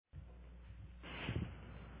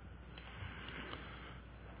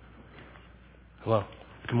Hello.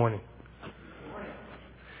 Good morning.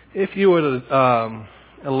 If you would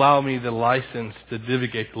allow me the license to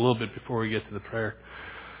divagate a little bit before we get to the prayer,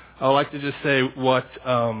 I would like to just say what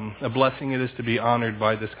a blessing it is to be honored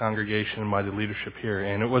by this congregation and by the leadership here.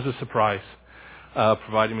 And it was a surprise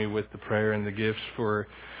providing me with the prayer and the gifts for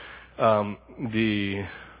the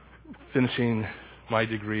finishing my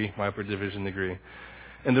degree, my upper division degree.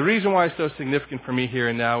 And the reason why it's so significant for me here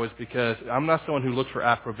and now is because I'm not someone who looks for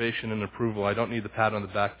approbation and approval. I don't need the pat on the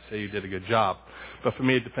back to say you did a good job. But for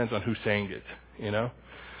me, it depends on who's saying it, you know.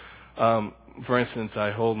 For instance,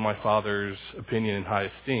 I hold my father's opinion in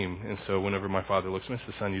high esteem. And so whenever my father looks at me and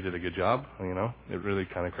says, son, you did a good job, you know, it really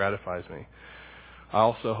kind of gratifies me. I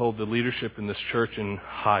also hold the leadership in this church in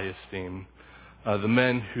high esteem. The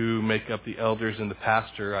men who make up the elders and the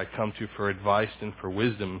pastor I come to for advice and for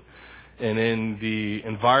wisdom. And in the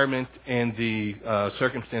environment and the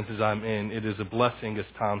circumstances I'm in, it is a blessing, as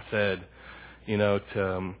Tom said, you know,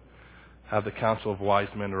 to have the counsel of wise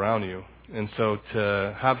men around you. And so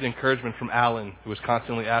to have the encouragement from Alan, who was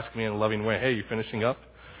constantly asking me in a loving way, hey, you finishing up?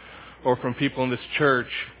 Or from people in this church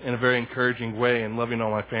in a very encouraging way and loving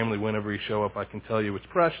on my family whenever you show up, I can tell you it's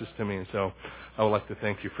precious to me. And so I would like to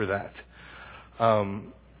thank you for that.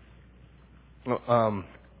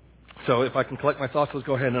 So if I can collect my thoughts, let's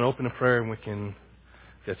go ahead and open a prayer and we can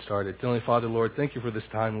get started. Heavenly Father, Lord, thank you for this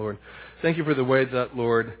time, Lord. Thank you for the way that,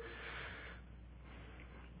 Lord,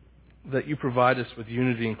 that you provide us with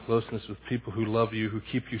unity and closeness with people who love you, who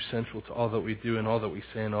keep you central to all that we do and all that we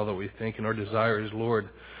say and all that we think. And our desire is, Lord,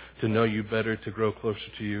 to know you better, to grow closer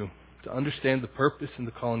to you, to understand the purpose and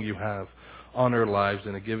the calling you have on our lives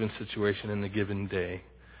in a given situation in a given day.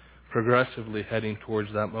 Progressively heading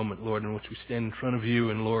towards that moment, Lord, in which we stand in front of you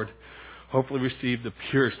and, Lord, hopefully receive the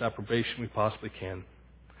purest approbation we possibly can.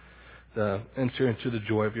 To enter into the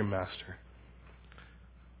joy of your Master.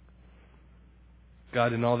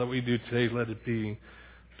 God, in all that we do today, let it be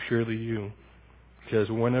purely you. Because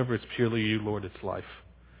whenever it's purely you, Lord, it's life.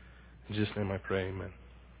 In Jesus' name I pray, amen.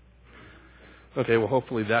 Okay, well,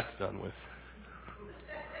 hopefully that's done with.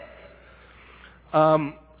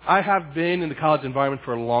 I have been in the college environment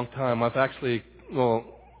for a long time. I've actually,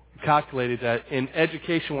 calculated that in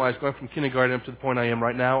education-wise, going from kindergarten up to the point I am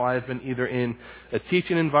right now, I have been either in a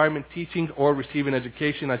teaching environment, teaching, or receiving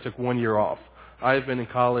education. I took 1 year off. I have been in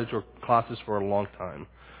college or classes for a long time.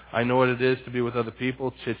 I know what it is to be with other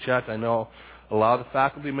people, chit-chat. I know a lot of the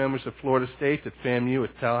faculty members at Florida State, at FAMU,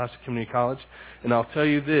 at Tallahassee Community College. And I'll tell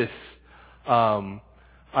you this,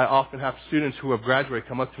 I often have students who have graduated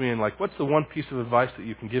come up to me and like, what's the one piece of advice that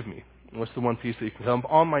you can give me? What's the one piece that you can tell me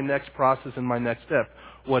on my next process and my next step?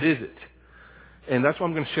 What is it? And that's what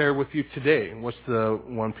I'm going to share with you today. What's the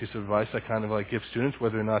one piece of advice I kind of like give students,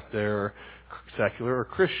 whether or not they're secular or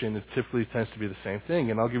Christian? It typically tends to be the same thing.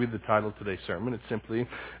 And I'll give you the title of today's sermon. It's simply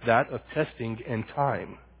that of testing and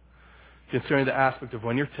time, concerning the aspect of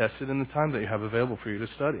when you're tested and the time that you have available for you to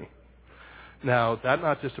study. Now, that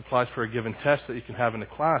not just applies for a given test that you can have in a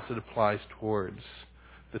class, it applies towards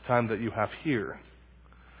the time that you have here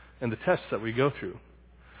and the tests that we go through.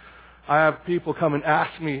 I have people come and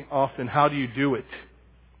ask me often, how do you do it?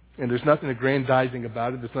 And there's nothing aggrandizing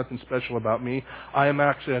about it. There's nothing special about me. I am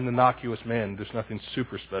actually an innocuous man. There's nothing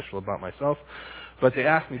super special about myself. But they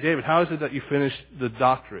ask me, David, how is it that you finished the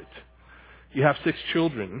doctorate? You have 6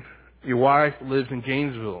 children. Your wife lives in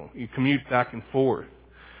Gainesville. You commute back and forth.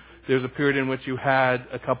 There's a period in which you had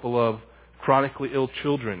a couple of chronically ill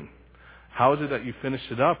children. How is it that you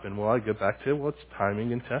finished it up? And I get back to, it's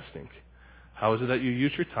timing and testing. How is it that you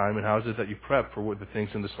use your time, and how is it that you prep for what the things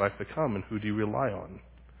in this life that come, and who do you rely on?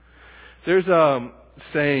 There's a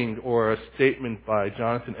saying or a statement by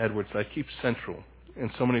Jonathan Edwards that I keep central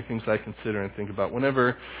in so many things I consider and think about.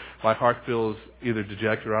 Whenever my heart feels either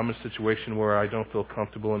dejected or I'm in a situation where I don't feel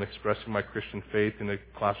comfortable in expressing my Christian faith in a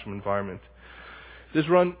classroom environment, this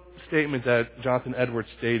one statement that Jonathan Edwards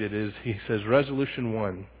stated is, he says, Resolution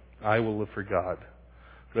 1, I will live for God.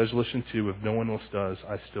 Resolution 2, if no one else does,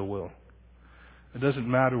 I still will. It doesn't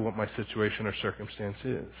matter what my situation or circumstance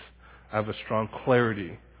is. I have a strong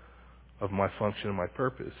clarity of my function and my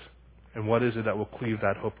purpose. And what is it that will cleave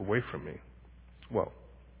that hope away from me? Well,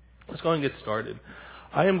 let's go and get started.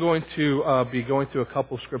 I am going to be going through a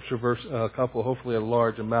couple scripture verses, hopefully a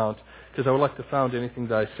large amount, because I would like to found anything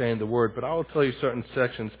that I say in the Word. But I will tell you certain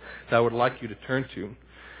sections that I would like you to turn to.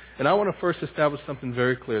 And I want to first establish something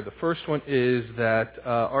very clear. The first one is that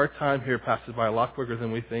our time here passes by a lot quicker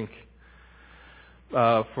than we think.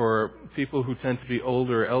 For people who tend to be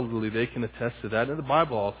older or elderly, they can attest to that, and the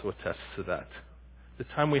Bible also attests to that. The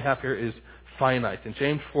time we have here is finite. In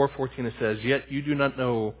James 4:14 it says, Yet you do not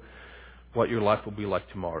know what your life will be like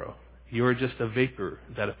tomorrow. You are just a vapor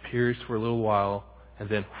that appears for a little while and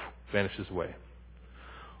then vanishes away.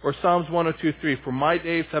 Or Psalms 102:3, for my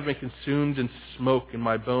days have been consumed in smoke, and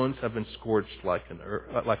my bones have been scorched like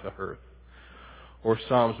the hearth. Or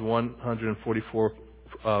Psalms 144,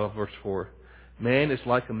 verse 4, man is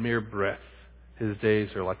like a mere breath. His days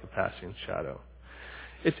are like a passing shadow.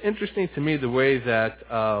 It's interesting to me the way that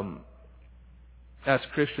as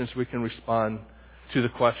Christians we can respond to the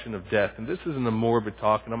question of death. And this isn't a morbid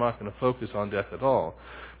talk, and I'm not going to focus on death at all.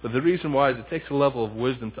 But the reason why is it takes a level of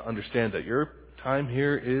wisdom to understand that your time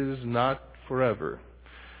here is not forever.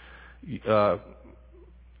 The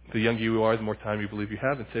younger you are, the more time you believe you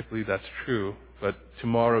have, and typically that's true. But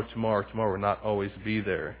tomorrow will not always be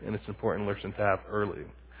there, and it's an important lesson to have early.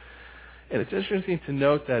 And it's interesting to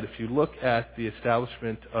note that if you look at the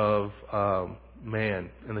establishment of man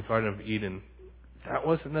in the Garden of Eden, that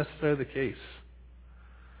wasn't necessarily the case.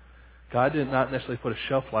 God did not necessarily put a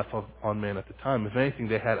shelf life on man at the time. If anything,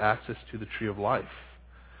 they had access to the tree of life.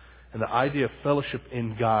 And the idea of fellowship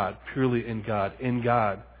in God, purely in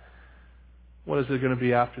God, what is there going to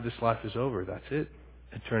be after this life is over? That's it.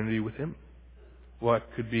 Eternity with Him. What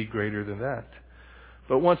could be greater than that?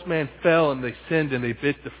 But once man fell and they sinned and they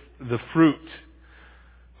bit the fruit,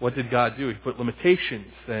 what did God do? He put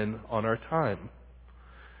limitations then on our time.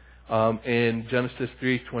 In Genesis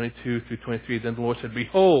 3:22-23, then the Lord said,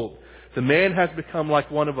 behold, the man has become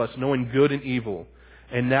like one of us, knowing good and evil.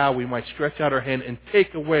 And now we might stretch out our hand and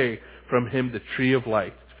take away from him the tree of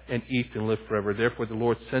life and eat and live forever. Therefore the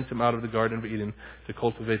Lord sent him out of the Garden of Eden to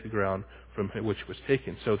cultivate the ground from which was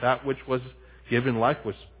taken. So that which was given life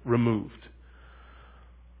was removed.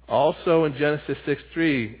 Also in Genesis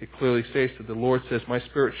 6:3, it clearly states that the Lord says, my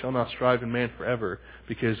spirit shall not strive in man forever,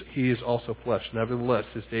 because he is also flesh. Nevertheless,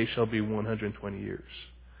 his days shall be 120 years.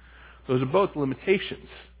 Those are both limitations.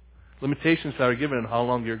 Limitations that are given on how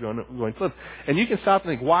long you're going to live. And you can stop and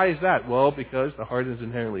think, why is that? Well, because the heart is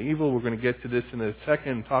inherently evil. We're going to get to this in a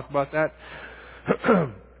second and talk about that.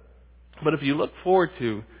 But if you look forward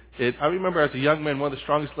to it, I remember as a young man, one of the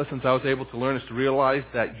strongest lessons I was able to learn is to realize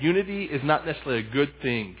that unity is not necessarily a good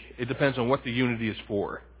thing. It depends on what the unity is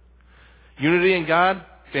for. Unity in God,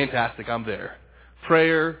 fantastic, I'm there.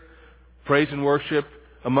 Prayer, praise and worship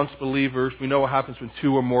amongst believers. We know what happens when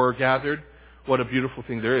two or more are gathered. What a beautiful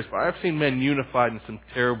thing there is. But I've seen men unified in some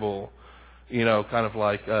terrible,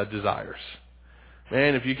 desires.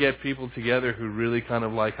 Man, if you get people together who really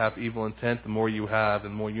have evil intent, the more you have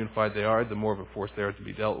and the more unified they are, the more of a force they are to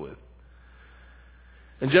be dealt with.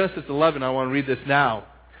 In Genesis 11, I want to read this now.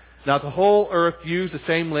 Now the whole earth used the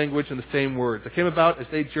same language and the same words. It came about as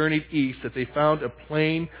they journeyed east that they found a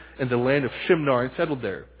plain in the land of Shimnar and settled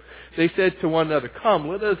there. They said to one another, come,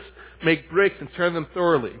 let us make bricks and turn them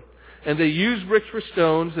thoroughly. And they used bricks for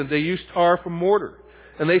stones, and they used tar for mortar.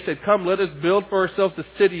 And they said, come, let us build for ourselves a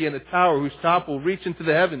city and a tower whose top will reach into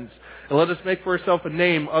the heavens. And let us make for ourselves a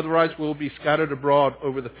name, otherwise we will be scattered abroad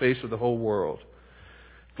over the face of the whole world.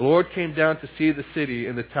 The Lord came down to see the city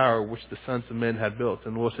and the tower which the sons of men had built.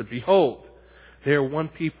 And the Lord said, behold, they are one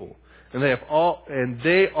people. And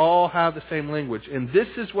they all have the same language. And this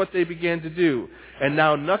is what they began to do. And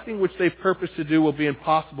now nothing which they purpose to do will be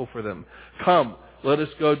impossible for them. Come, let us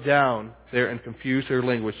go down there and confuse their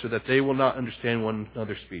language so that they will not understand one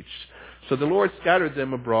another's speech. So the Lord scattered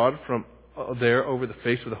them abroad from there over the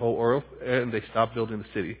face of the whole earth, and they stopped building the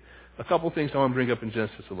city. A couple of things I want to bring up in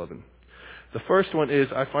Genesis 11. The first one is,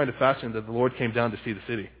 I find it fascinating that the Lord came down to see the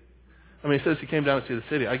city. I mean, it says He came down to see the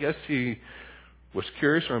city. I guess He was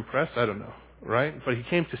curious or impressed, I don't know, right? But He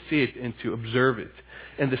came to see it and to observe it.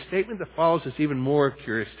 And the statement that follows is even more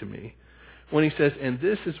curious to me. When He says, and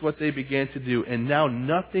this is what they began to do, and now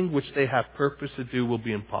nothing which they have purpose to do will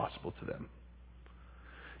be impossible to them.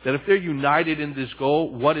 That if they're united in this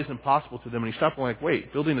goal, what is impossible to them? And you stop and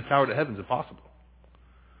wait, building the tower to heaven is impossible.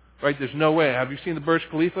 Right? There's no way. Have you seen the Burj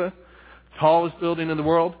Khalifa? Tallest building in the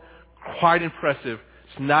world? Quite impressive.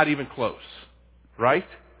 It's not even close. Right?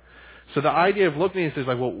 So the idea of looking at this is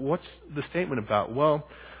what's the statement about? Well,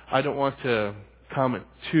 I don't want to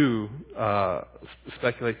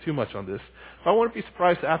speculate too much on this. I wouldn't be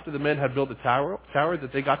surprised after the men had built the tower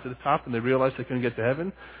that they got to the top and they realized they couldn't get to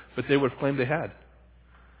heaven, but they would have claimed they had.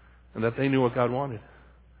 And that they knew what God wanted.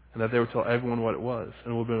 And that they would tell everyone what it was.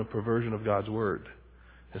 And it would have been a perversion of God's word.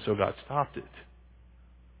 And so God stopped it.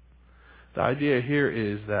 The idea here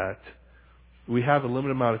is that we have a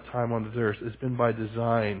limited amount of time on this earth. It's been by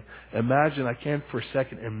design. I can't for a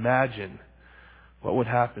second imagine what would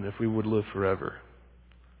happen if we would live forever.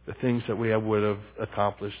 The things that we would have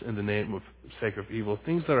accomplished in the name of sake of evil.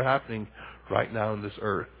 Things that are happening right now on this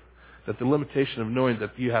earth. That the limitation of knowing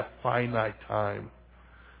that you have finite time.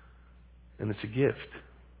 And it's a gift.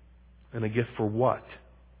 And a gift for what?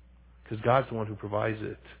 Because God's the one who provides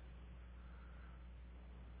it.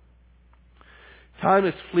 Time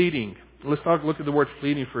is fleeting. Let's look at the word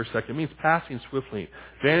fleeting for a second. It means passing swiftly,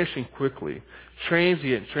 vanishing quickly,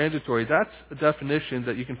 transient, transitory. That's a definition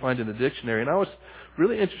that you can find in the dictionary. And I was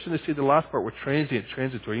really interested to see the last part with transient,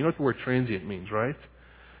 transitory. You know what the word transient means, right?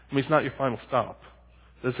 It means not your final stop.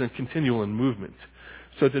 It's a continual in movement.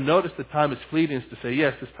 So to notice that time is fleeting is to say,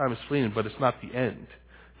 yes, this time is fleeting, but it's not the end.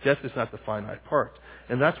 Death is not the finite part.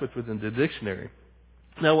 And that's what's within the dictionary.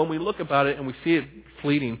 Now, when we look about it and we see it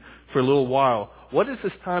fleeting for a little while, what is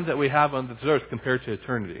this time that we have on this earth compared to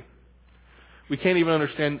eternity? We can't even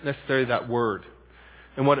understand necessarily that word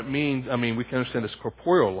and what it means. I mean, we can understand this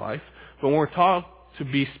corporeal life, but when we're taught to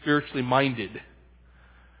be spiritually minded,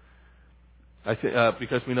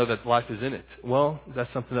 because we know that life is in it, well,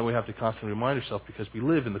 that's something that we have to constantly remind ourselves because we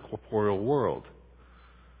live in the corporeal world.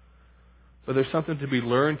 But there's something to be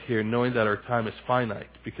learned here, knowing that our time is finite,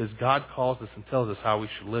 because God calls us and tells us how we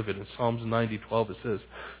should live it. In Psalms 90:12 it says,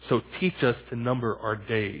 "So teach us to number our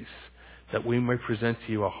days, that we may present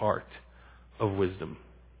to you a heart of wisdom."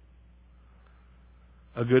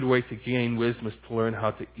 A good way to gain wisdom is to learn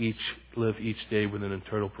how to live each day with an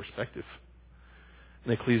eternal perspective.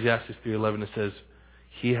 In Ecclesiastes 3:11 it says,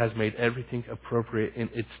 "He has made everything appropriate in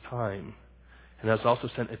its time, and has also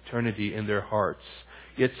sent eternity in their hearts.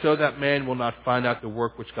 Yet so that man will not find out the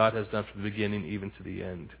work which God has done from the beginning even to the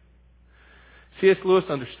end." C.S. Lewis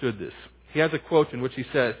understood this. He has a quote in which he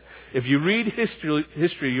says, "If you read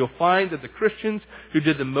history, you'll find that the Christians who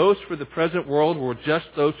did the most for the present world were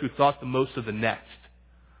just those who thought the most of the next."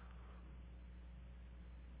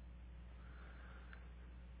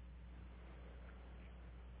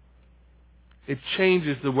 It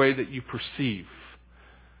changes the way that you perceive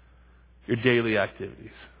your daily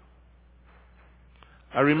activities.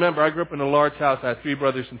 I remember I grew up in a large house. I had 3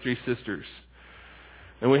 brothers and 3 sisters.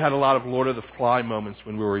 And we had a lot of Lord of the Fly moments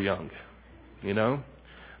when we were young. You know?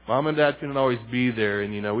 Mom and Dad couldn't always be there,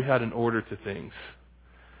 and, we had an order to things.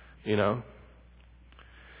 And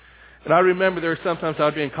I remember there were sometimes I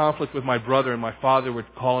would be in conflict with my brother, and my father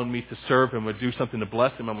would call on me to serve him or do something to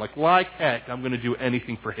bless him. I'm like heck, I'm going to do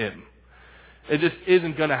anything for him. It just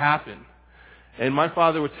isn't going to happen. And my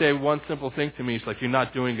father would say one simple thing to me. He's like, "You're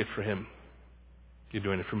not doing it for him. You're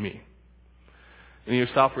doing it for me." And you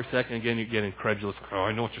stop for a second, again, you get incredulous. "Oh,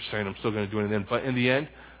 I know what you're saying. I'm still going to do it then." But in the end,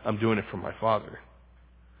 I'm doing it for my Father.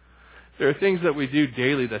 There are things that we do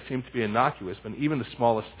daily that seem to be innocuous, but even the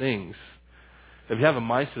smallest things, if you have a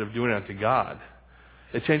mindset of doing it unto God,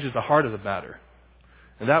 it changes the heart of the matter.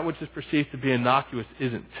 And that which is perceived to be innocuous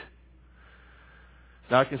isn't.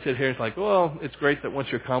 Now I can sit here and it's like, well, it's great that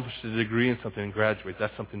once you accomplish a degree in something and graduate,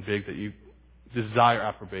 that's something big that you desire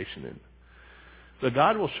approbation in. But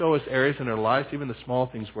God will show us areas in our lives, even the small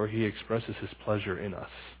things, where He expresses His pleasure in us.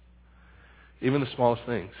 Even the smallest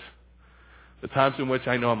things. The times in which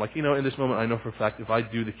I know, I'm like, in this moment I know for a fact if I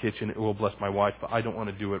do the kitchen, it will bless my wife, but I don't want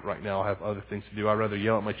to do it right now. I have other things to do. I'd rather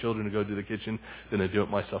yell at my children to go do the kitchen than to do it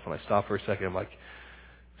myself. And I stop for a second. I'm like,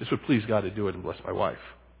 this would please God to do it and bless my wife.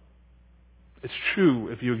 It's true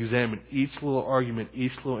if you examine each little argument,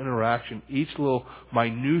 each little interaction, each little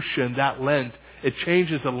minutia in that lens. It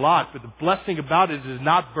changes a lot, but the blessing about it is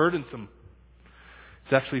not burdensome.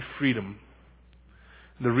 It's actually freedom.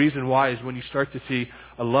 And the reason why is when you start to see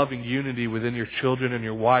a loving unity within your children and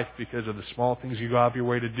your wife because of the small things you go out of your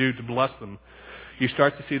way to do to bless them, you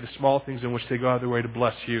start to see the small things in which they go out of their way to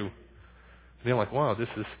bless you. And you're like, wow, this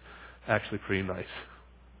is actually pretty nice.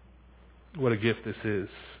 What a gift this is.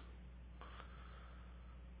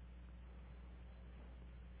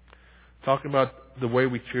 Talking about the way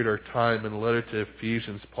we treat our time in the letter to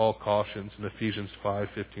Ephesians, Paul cautions in Ephesians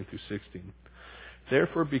 5:15 through 16.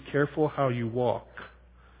 "Therefore be careful how you walk,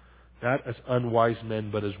 not as unwise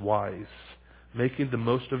men, but as wise, making the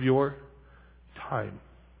most of your time,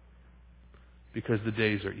 because the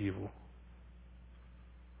days are evil."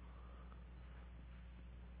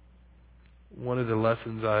 One of the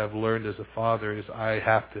lessons I have learned as a father is I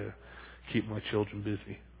have to keep my children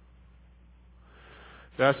busy.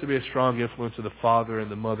 There has to be a strong influence of the father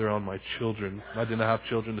and the mother on my children. I didn't have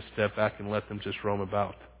children to step back and let them just roam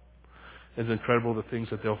about. It's incredible the things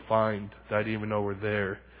that they'll find that I didn't even know were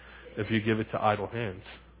there if you give it to idle hands.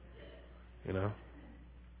 The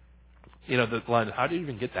line, how did you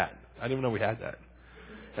even get that? I didn't even know we had that.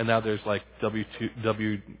 And now there's like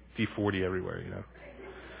WD-40 everywhere,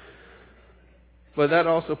 But that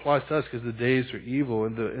also applies to us because the days are evil,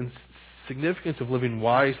 and the significance of living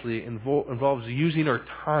wisely involves using our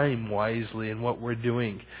time wisely in what we're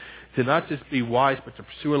doing. to not just be wise, but to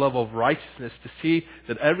pursue a level of righteousness, to see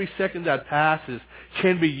that every second that passes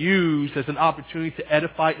can be used as an opportunity to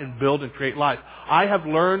edify and build and create life. I have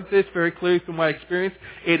learned this very clearly through my experience.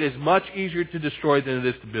 It is much easier to destroy than it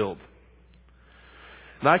is to build.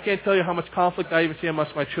 And I can't tell you how much conflict I even see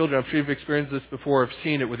amongst my children. I'm sure you've experienced this before. I've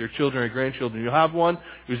seen it with your children or grandchildren. You have one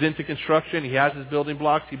who's into construction. He has his building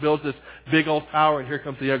blocks. He builds this big old tower, and here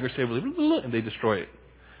comes the younger sibling, and they destroy it.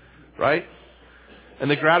 Right? And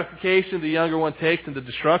the gratification the younger one takes in the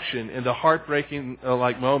destruction and the heartbreaking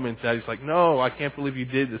moments that he's like, no, I can't believe you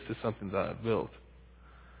did this to something that I built.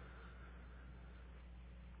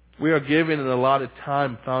 We are given an allotted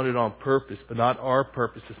time founded on purpose, but not our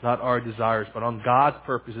purposes, not our desires, but on God's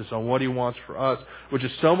purposes, on what He wants for us, which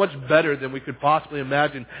is so much better than we could possibly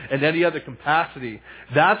imagine in any other capacity.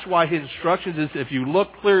 That's why His instructions is, if you look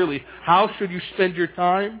clearly, how should you spend your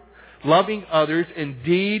time? Loving others in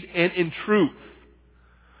deed and in truth.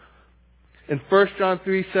 In 1 John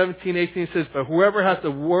 3:17-18 it says, but whoever has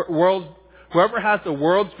the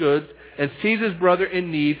world's goods and sees his brother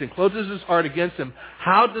in need and closes his heart against him,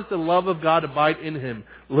 how does the love of God abide in him?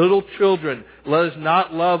 Little children, let us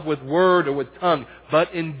not love with word or with tongue,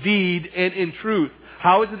 but in deed and in truth.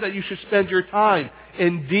 How is it that you should spend your time?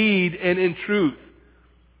 In deed and in truth.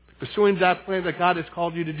 Pursuing that plan that God has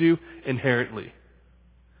called you to do inherently.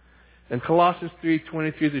 And Colossians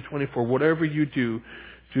 3:23-24, whatever you do,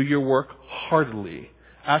 do your work heartily.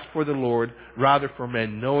 Ask for the Lord, rather for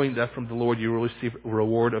men, knowing that from the Lord you will receive a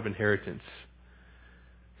reward of inheritance.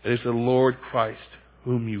 It is the Lord Christ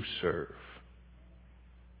whom you serve.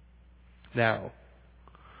 Now,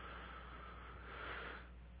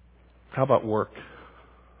 how about work?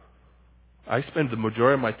 I spend the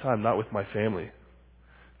majority of my time not with my family.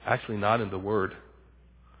 Actually, not in the Word.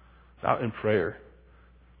 Not in prayer.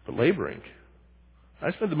 But laboring.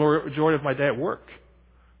 I spend the majority of my day at work.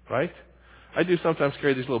 Right? I do sometimes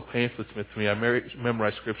carry these little pamphlets with me. I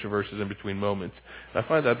memorize scripture verses in between moments. And I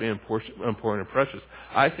find that being important and precious.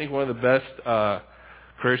 I think one of the best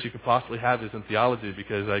careers you could possibly have is in theology,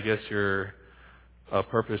 because I guess your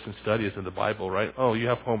purpose and study is in the Bible, right? Oh, you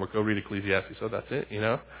have homework, go read Ecclesiastes. So that's it, you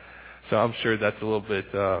know? So I'm sure that's a little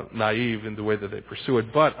bit naive in the way that they pursue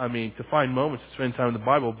it. But, to find moments to spend time in the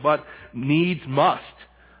Bible, but needs must.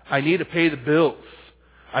 I need to pay the bills.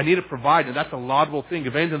 I need to provide, and that's a laudable thing.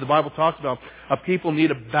 If anything the Bible talks about, people need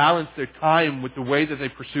to balance their time with the way that they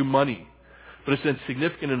pursue money. But it's a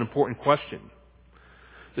significant and important question.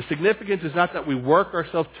 The significance is not that we work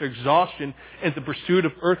ourselves to exhaustion in the pursuit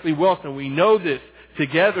of earthly wealth, and we know this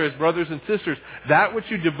together as brothers and sisters. That which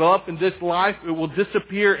you develop in this life, it will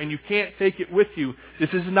disappear, and you can't take it with you. This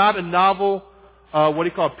is not a novel,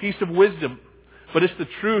 piece of wisdom. But it's the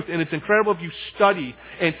truth, and it's incredible if you study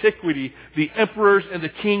antiquity, the emperors and the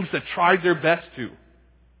kings that tried their best to.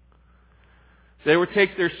 They would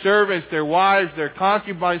take their servants, their wives, their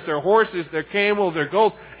concubines, their horses, their camels, their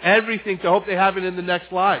gold, everything to hope they have it in the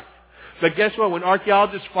next life. But guess what? When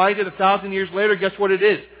archaeologists find it 1,000 years later, guess what it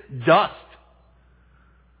is? Dust.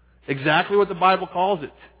 Exactly what the Bible calls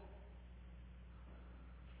it.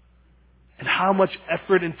 And how much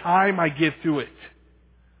effort and time I give to it.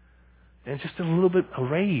 And just a little bit, a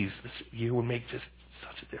raise this year would make just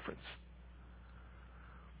such a difference.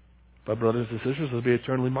 But brothers and sisters, let's be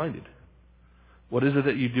eternally minded. What is it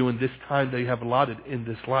that you do in this time that you have allotted in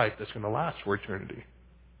this life that's going to last for eternity?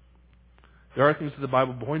 There are things that the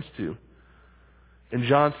Bible points to. In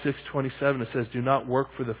John 6:27 it says, do not work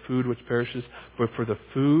for the food which perishes, but for the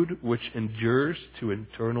food which endures to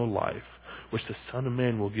eternal life, which the Son of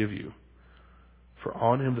Man will give you. For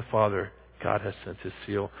on Him the Father God has sent His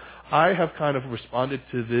seal. I have kind of responded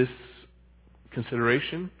to this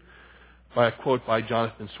consideration by a quote by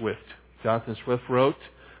Jonathan Swift. Jonathan Swift wrote,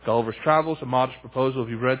 Gulliver's Travels, a modest proposal, have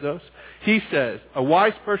you read those? He says, a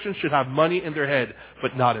wise person should have money in their head,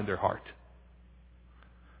 but not in their heart.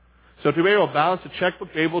 So to be able to balance a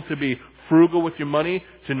checkbook, be able to be frugal with your money,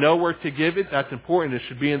 to know where to give it, that's important. It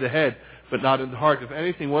should be in the head, but not in the heart. If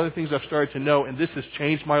anything, one of the things I've started to know, and this has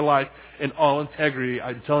changed my life in all integrity,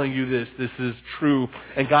 I'm telling you this is true,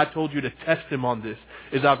 and God told you to test Him on this,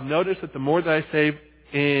 is I've noticed that the more that I save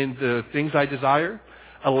in the things I desire,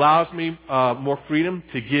 allows me more freedom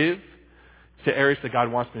to give to areas that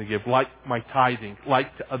God wants me to give, like my tithing,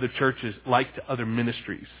 like to other churches, like to other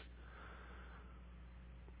ministries.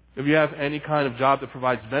 If you have any kind of job that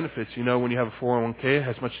provides benefits, when you have a 401k,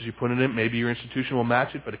 as much as you put in it, maybe your institution will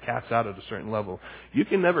match it, but it caps out at a certain level. You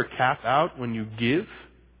can never cap out when you give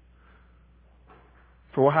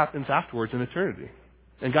for what happens afterwards in eternity.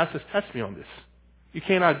 And God says, test me on this. You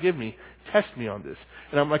cannot give me. Test me on this.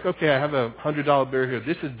 And I'm like, okay, I have a $100 bill here.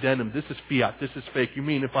 This is denim. This is fiat. This is fake. You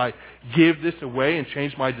mean if I give this away and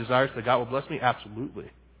change my desires that God will bless me? Absolutely.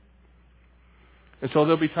 And so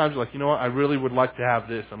there'll be times like, you know what, I really would like to have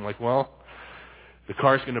this. I'm like, well, the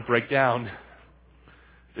car's going to break down.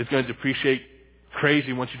 It's going to depreciate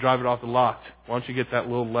crazy once you drive it off the lot. Why don't you get that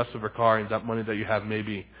little less of a car, and that money that you have,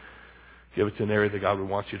 maybe give it to an area that God would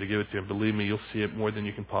want you to give it to. And believe me, you'll see it more than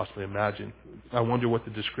you can possibly imagine. I wonder what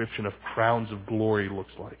the description of crowns of glory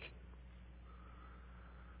looks like.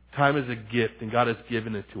 Time is a gift, and God has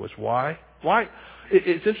given it to us. Why? Why?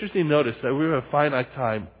 It's interesting to notice that we have a finite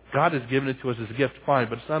time. God has given it to us as a gift, fine,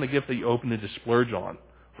 but it's not a gift that you open and just splurge on,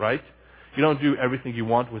 right? You don't do everything you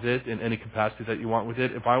want with it in any capacity that you want with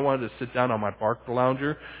it. If I wanted to sit down on my park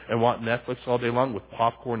lounger and want Netflix all day long with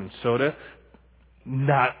popcorn and soda,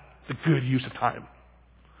 not a good use of time.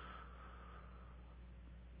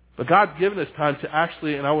 But God's given us time to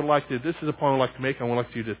actually, and I would like to, this is a point I would like to make, I would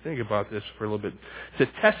like you to think about this for a little bit, to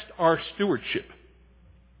test our stewardship.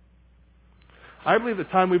 I believe the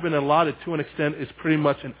time we've been allotted to an extent is pretty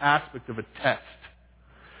much an aspect of a test.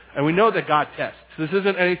 And we know that God tests. This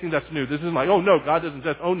isn't anything that's new. This isn't like, oh no, God doesn't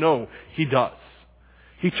test. Oh no, He does.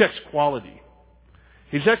 He checks quality.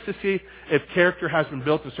 He checks to see if character has been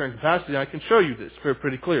built in a certain capacity. I can show you this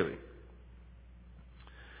pretty clearly.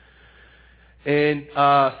 In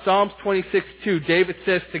Psalms 26:2, David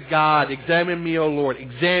says to God, examine me, O Lord,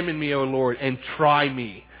 and try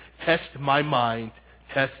me. Test my mind,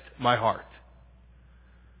 test my heart.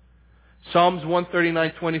 Psalms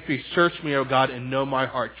 139:23, search me, O God, and know my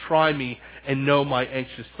heart. Try me and know my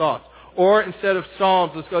anxious thoughts. Or instead of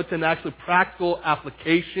Psalms, let's go to an actual practical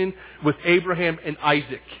application with Abraham and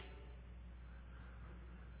Isaac.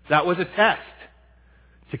 That was a test.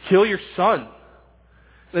 To kill your son.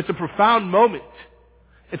 And it's a profound moment.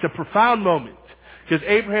 It's a profound moment. Because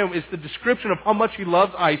Abraham is the description of how much he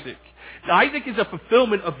loves Isaac. Now, Isaac is a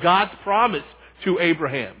fulfillment of God's promise to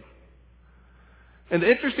Abraham. And the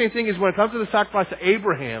interesting thing is when it comes to the sacrifice of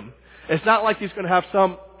Abraham, it's not like he's going to have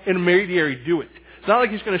some intermediary do it. It's not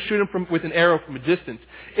like he's going to shoot him with an arrow from a distance.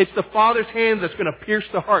 It's the Father's hand that's going to pierce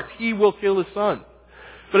the heart. He will kill his son.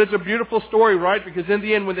 But it's a beautiful story, right? Because in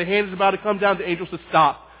the end, when the hand is about to come down, the angel says,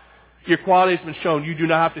 stop. Your quality has been shown. You do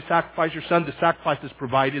not have to sacrifice your son. The sacrifice is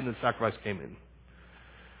provided, and the sacrifice came in.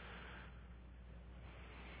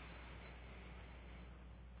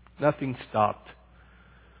 Nothing stopped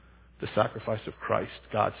the sacrifice of Christ,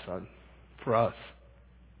 God's Son, for us.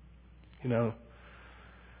 You know,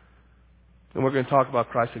 and we're going to talk about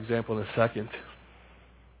Christ's example in a second.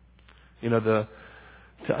 You know,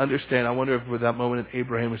 to understand, I wonder if with that moment in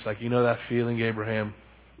Abraham, it's like, you know that feeling, Abraham,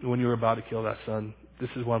 when you were about to kill that son, this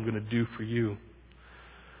is what I'm going to do for you.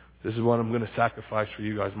 This is what I'm going to sacrifice for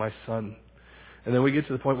you guys, my son. And then we get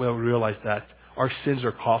to the point where we realize that our sins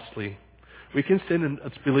are costly. We can sin and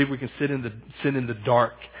believe we can sin in the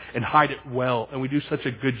dark and hide it well, and we do such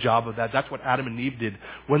a good job of that. That's what Adam and Eve did.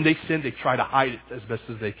 When they sinned, they try to hide it as best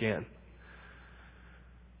as they can.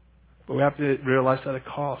 But we have to realize that it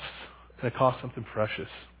costs, and it costs something precious.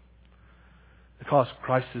 It costs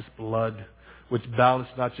Christ's blood, which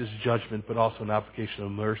balances not just judgment, but also an application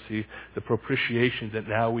of mercy, the propitiation that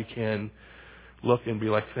now we can look and be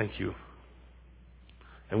like, thank you.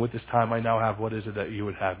 And with this time I now have, what is it that you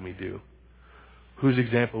would have me do? Whose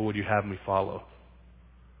example would you have me follow?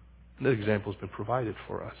 And that example has been provided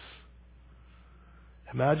for us.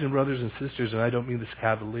 Imagine, brothers and sisters, and I don't mean this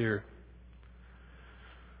cavalier,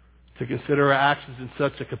 to consider our actions in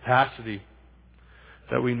such a capacity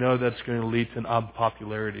that we know that's going to lead to an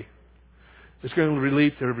unpopularity. It's going to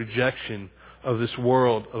lead to a rejection of this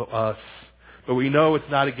world, of us. But we know it's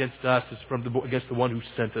not against us, it's against the one who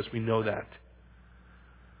sent us. We know that.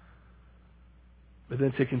 But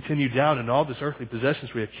then to continue down in all these earthly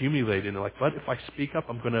possessions we accumulate, and like, but if I speak up,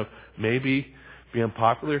 I'm going to maybe be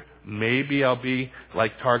unpopular. Maybe I'll be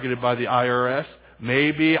like targeted by the IRS.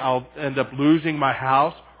 Maybe I'll end up losing my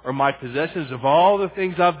house or my possessions of all the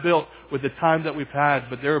things I've built with the time that we've had.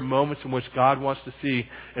 But there are moments in which God wants to see,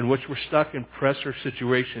 in which we're stuck in pressure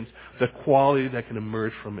situations, the quality that can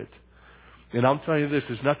emerge from it. And I'm telling you this,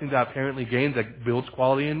 there's nothing that I've apparently gained that builds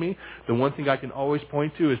quality in me. The one thing I can always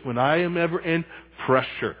point to is when I am ever in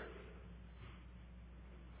pressure.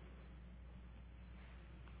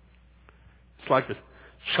 It's like a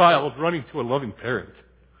child running to a loving parent.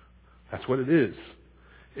 That's what it is.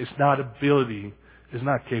 It's not ability. It's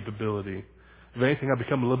not capability. If anything, I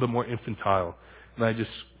become a little bit more infantile. And I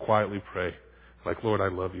just quietly pray, like, Lord, I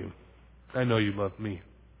love you. I know you love me.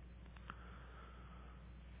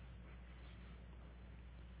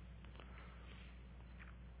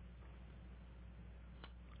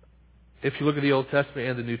 If you look at the Old Testament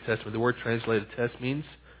and the New Testament, the word translated test means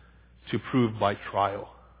to prove by trial.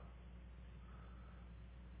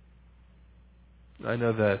 I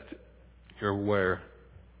know that you're aware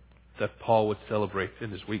that Paul would celebrate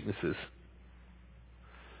in his weaknesses.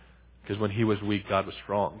 Because when he was weak, God was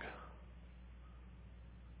strong.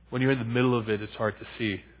 When you're in the middle of it, it's hard to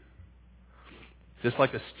see. Just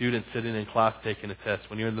like a student sitting in class taking a test,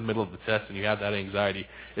 when you're in the middle of the test and you have that anxiety,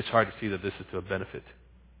 it's hard to see that this is to a benefit.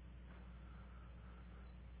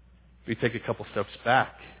 You take a couple steps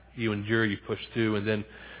back, you endure, you push through, and then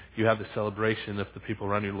you have the celebration of the people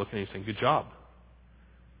around you looking at you saying, good job.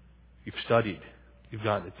 You've studied. You've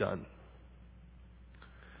gotten it done.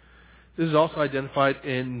 This is also identified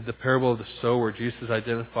in the parable of the sower. Jesus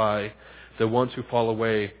identifies the ones who fall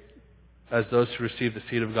away as those who receive the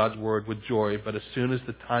seed of God's word with joy, but as soon as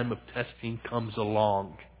the time of testing comes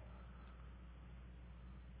along,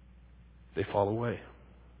 they fall away.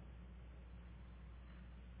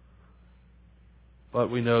 But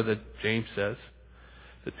we know that James says,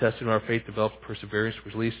 the testing of our faith develops perseverance,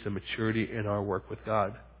 which leads to maturity in our work with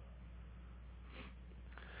God.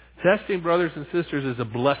 Testing, brothers and sisters, is a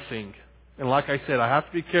blessing. And like I said, I have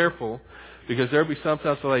to be careful because there will be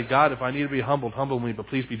sometimes like, God, if I need to be humbled, humble me, but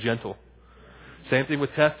please be gentle. Same thing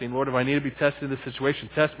with testing. Lord, if I need to be tested in this situation,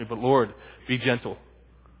 test me, but Lord, be gentle.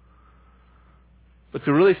 But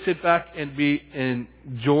to really sit back and be in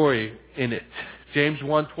joy in it. James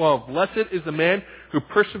 1:12, blessed is the man who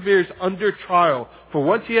perseveres under trial, for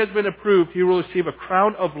once he has been approved, he will receive a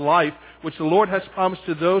crown of life, which the Lord has promised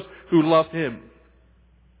to those who love him.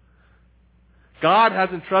 God has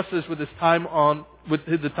entrusted us with with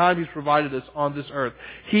the time He's provided us on this earth.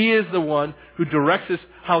 He is the one who directs us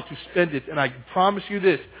how to spend it. And I promise you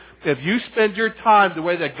this, if you spend your time the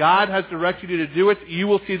way that God has directed you to do it, you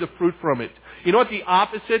will see the fruit from it. You know what the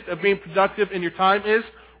opposite of being productive in your time is?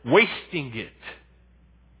 Wasting it.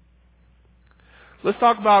 Let's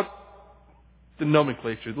talk about the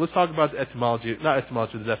nomenclature. Let's talk about the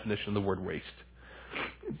the definition of the word waste.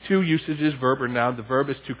 Two usages, verb or noun. The verb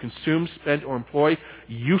is to consume, spend, or employ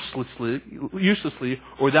uselessly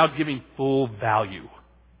or without giving full value.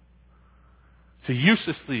 To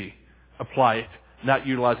uselessly apply it, not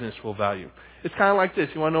utilizing its full value. It's kind of like this.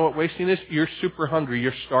 You want to know what wasting is? You're super hungry.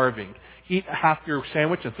 You're starving. Eat half your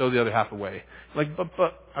sandwich and throw the other half away. Like, but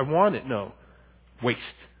I want it. No. Waste.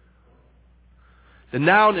 The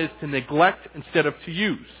noun is to neglect instead of to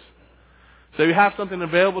use. So you have something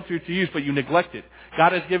available to you to use, but you neglect it.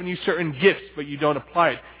 God has given you certain gifts, but you don't apply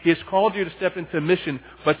it. He has called you to step into a mission,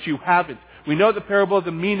 but you haven't. We know the parable of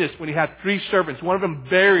the meanest when he had 3 servants. One of them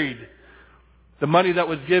buried the money that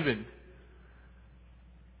was given,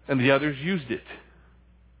 and the others used it.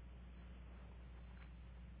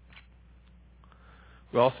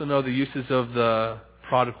 We also know the uses of the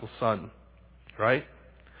prodigal son, right?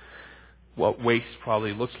 What waste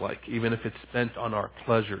probably looks like. Even if it's spent on our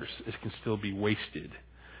pleasures, it can still be wasted.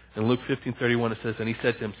 In Luke 15:31 it says, and he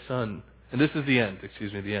said to him, son, and this is the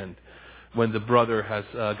end, when the brother has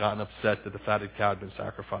gotten upset that the fatted cow had been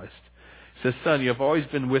sacrificed. He says, son, you have always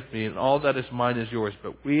been with me, and all that is mine is yours,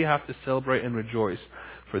 but we have to celebrate and rejoice.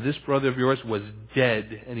 For this brother of yours was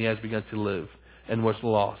dead, and he has begun to live, and was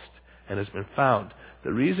lost, and has been found.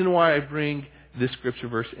 The reason why I bring this scripture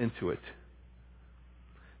verse into it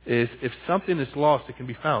is if something is lost, it can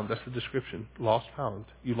be found. That's the description. Lost, found.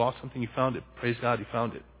 You lost something, you found it. Praise God, you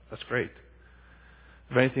found it. That's great.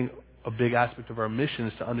 If anything, a big aspect of our mission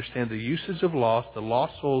is to understand the uses of lost, the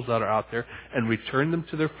lost souls that are out there, and return them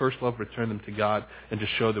to their first love, return them to God, and to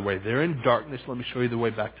show the way. They're in darkness, let me show you the way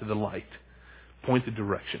back to the light. Point the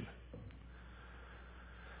direction.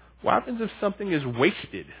 What happens if something is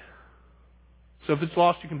wasted? So if it's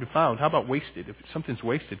lost, you can be found. How about wasted? If something's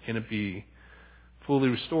wasted, can it be fully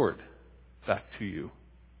restored back to you?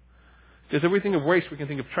 Because everything of waste, we can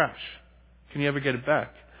think of trash. Can you ever get it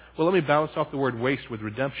back? Well, let me balance off the word waste with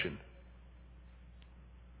redemption.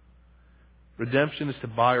 Redemption is to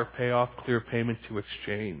buy or pay off, clear payment to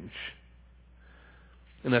exchange.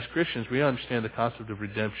 And as Christians, we understand the concept of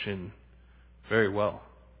redemption very well.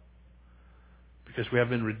 Because we have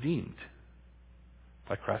been redeemed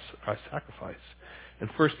by Christ's sacrifice. In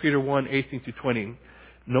 1 Peter 1:18-20,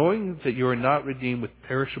 knowing that you are not redeemed with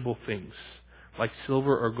perishable things, like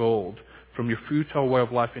silver or gold, from your futile way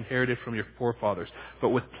of life inherited from your forefathers, but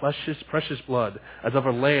with precious blood, as of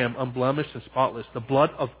a lamb, unblemished and spotless, the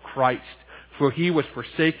blood of Christ. For he was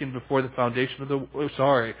forsaken before the foundation of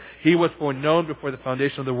he was foreknown before the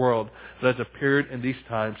foundation of the world, that has appeared in these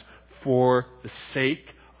times for the sake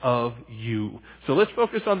of you. So let's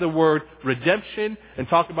focus on the word redemption and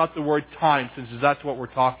talk about the word time, since that's what we're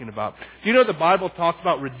talking about. Do you know the Bible talks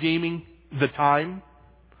about redeeming the time.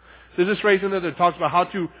 There's this phrase in there that talks about how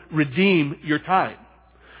to redeem your time.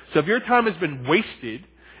 So if your time has been wasted,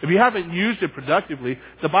 if you haven't used it productively,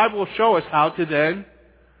 the Bible will show us how to then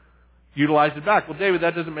utilize it back. Well, David,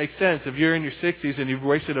 that doesn't make sense. If you're in your 60s and you've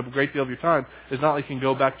wasted a great deal of your time, it's not like you can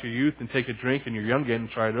go back to your youth and take a drink and you're young again and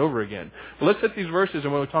try it over again. But let's hit these verses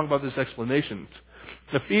and when we talk about this explanation.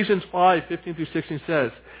 Ephesians 5:15-16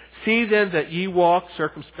 says, "See then that ye walk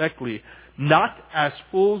circumspectly, not as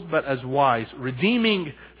fools but as wise,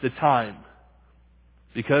 redeeming the time,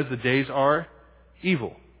 because the days are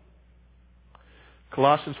evil."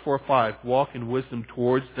 Colossians 4:5, "Walk in wisdom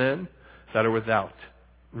towards them that are without,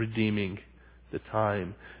 redeeming the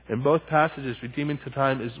time." In both passages, redeeming the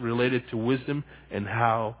time is related to wisdom and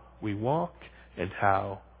how we walk and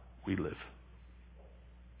how we live.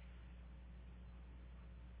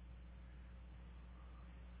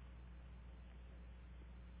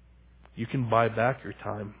 You can buy back your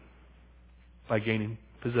time by gaining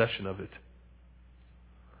possession of it.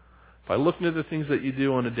 By looking at the things that you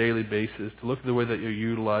do on a daily basis, to look at the way that you're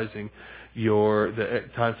utilizing the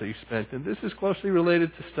times that you spent. And this is closely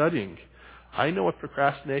related to studying. I know what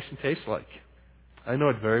procrastination tastes like. I know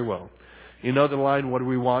it very well. You know the line, what do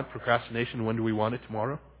we want? Procrastination, when do we want it?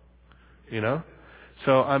 Tomorrow? You know?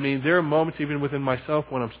 So, there are moments even within myself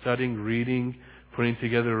when I'm studying, reading, putting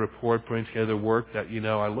together a report, putting together work that,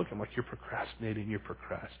 I look, I'm like, you're procrastinating.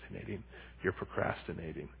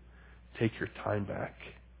 Take your time back.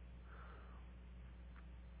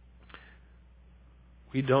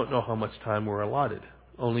 We don't know how much time we're allotted.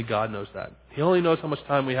 Only God knows that. He only knows how much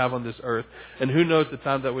time we have on this earth, and who knows the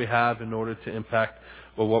time that we have in order to impact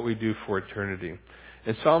what we do for eternity.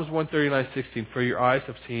 In Psalms 139:16, "For your eyes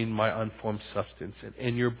have seen my unformed substance, and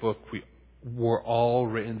in your book were all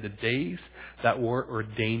written the days that were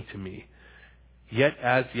ordained to me. Yet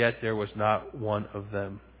as yet there was not one of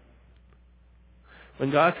them." When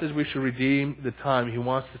God says we should redeem the time, He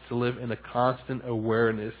wants us to live in a constant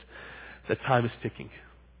awareness that time is ticking.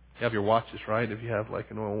 You have your watches, right? If you have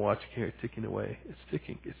like an oil watch, you can hear it ticking away. It's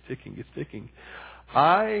ticking.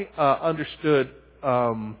 I understood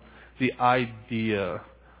the idea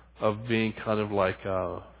of being kind of like,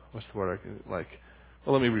 what's the word?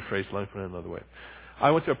 Let me rephrase. Let me put it another way. I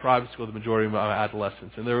went to a private school the majority of my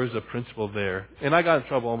adolescence, and there was a principal there, and I got in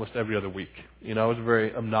trouble almost every other week. I was a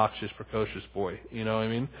very obnoxious, precocious boy. You know what I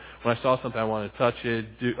mean? When I saw something, I wanted to touch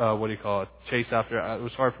it, chase after it. It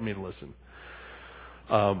was hard for me to listen.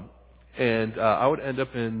 And I would end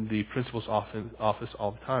up in the principal's office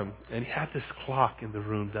all the time, and he had this clock in the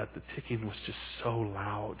room that the ticking was just so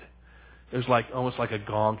loud. It was almost like a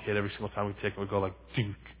gong hit every single time we tick. It would go like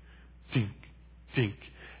dink, dink, dink.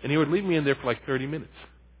 And he would leave me in there for like 30 minutes.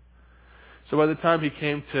 So by the time he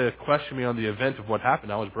came to question me on the event of what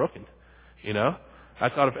happened, I was broken. I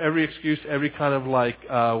thought of every excuse, every kind of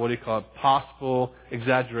possible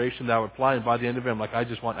exaggeration that would apply. And by the end of it, I'm like, I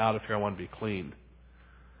just want out of here. I want to be clean.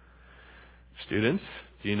 Students,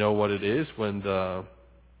 do you know what it is when the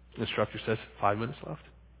instructor says 5 minutes left?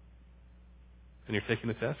 And you're taking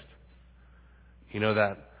the test? You know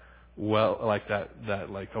that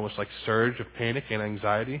almost like surge of panic and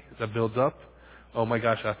anxiety that builds up. Oh my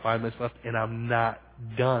gosh, I have 5 minutes left and I'm not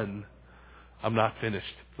done. I'm not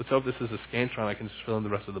finished. Let's hope this is a scantron. I can just fill in the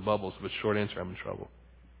rest of the bubbles. But short answer, I'm in trouble.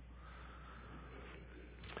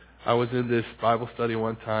 I was in this Bible study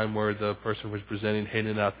one time where the person was presenting,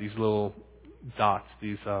 handing out these little dots,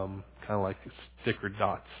 these kind of like sticker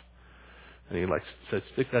dots. And he said,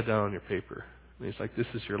 stick that down on your paper. And he's like, this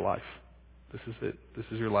is your life. This is it. This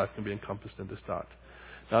is your life can be encompassed in this dot.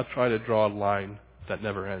 Now try to draw a line that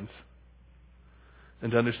never ends.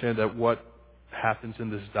 And to understand that what happens in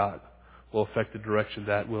this dot will affect the direction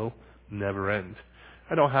that will never end.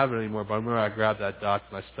 I don't have it anymore, but I remember I grabbed that dot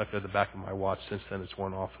and I stuck it at the back of my watch. Since then it's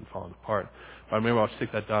worn off and fallen apart. But I remember I would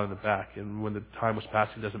stick that dot in the back, and when the time was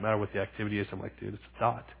passing, it doesn't matter what the activity is. I'm like, dude, it's a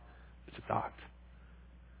dot. It's a dot.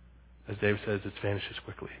 As David says, it vanishes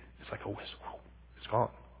quickly. It's like a whistle. It's gone.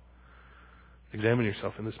 Examine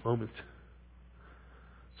yourself in this moment,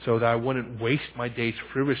 so that I wouldn't waste my days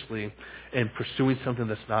frivolously in pursuing something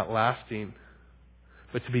that's not lasting,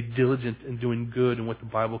 but to be diligent in doing good and what the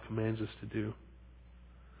Bible commands us to do.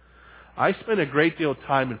 I spend a great deal of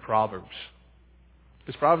time in Proverbs,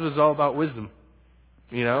 because Proverbs is all about wisdom.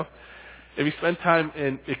 If you spend time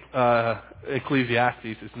in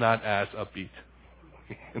Ecclesiastes, it's not as upbeat.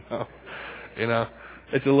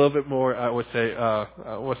 It's a little bit more, I would say,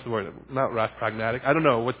 what's the word? Not pragmatic. I don't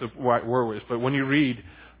know what the right word is, but when you read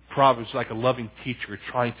Proverbs, like a loving teacher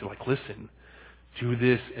trying to listen, do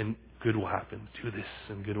this and good will happen. Do this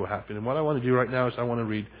and good will happen. And what I want to do right now is I want to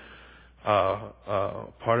read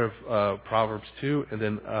part of Proverbs 2, and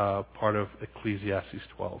then part of Ecclesiastes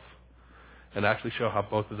 12. And actually show how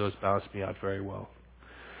both of those balance me out very well.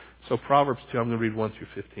 So Proverbs 2, I'm going to read 1 through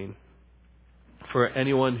 15. For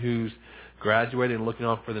anyone who's graduating and looking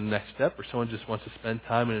on for the next step, or someone just wants to spend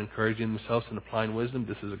time in encouraging themselves and applying wisdom,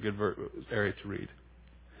 this is a good area to read.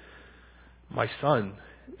 My son,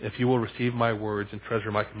 if you will receive my words and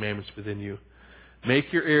treasure my commandments within you,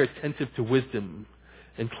 make your ear attentive to wisdom,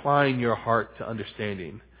 incline your heart to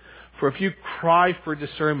understanding. For if you cry for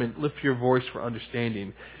discernment, lift your voice for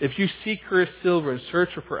understanding. If you seek her as silver and search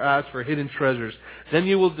her as for hidden treasures, then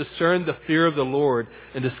you will discern the fear of the Lord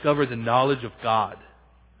and discover the knowledge of God.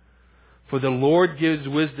 For the Lord gives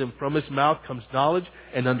wisdom. From his mouth comes knowledge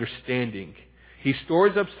and understanding. He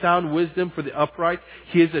stores up sound wisdom for the upright.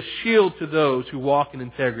 He is a shield to those who walk in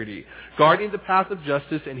integrity, guarding the path of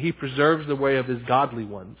justice, and he preserves the way of his godly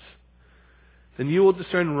ones. Then you will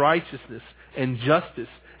discern righteousness and justice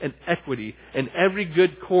and equity and every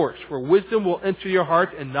good course. For wisdom will enter your heart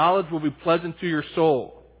and knowledge will be pleasant to your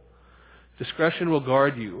soul. Discretion will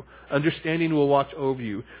guard you. Understanding will watch over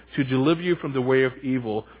you to deliver you from the way of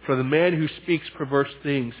evil, from the man who speaks perverse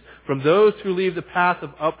things, from those who leave the path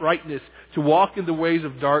of uprightness to walk in the ways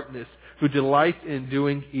of darkness, who delight in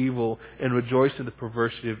doing evil and rejoice in the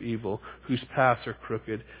perversity of evil, whose paths are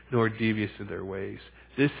crooked nor devious in their ways.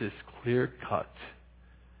 This is clear cut.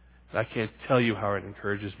 I can't tell you how it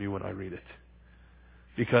encourages me when I read it.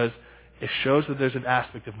 Because it shows that there's an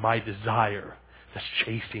aspect of my desire that's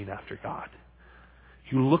chasing after God.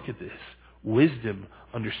 You look at this. Wisdom,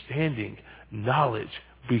 understanding, knowledge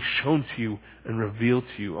be shown to you and revealed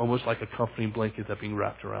to you, almost like a comforting blanket that's being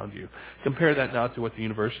wrapped around you. Compare that now to what the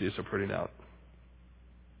universities are putting out.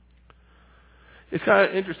 It's kind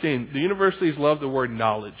of interesting. The universities love the word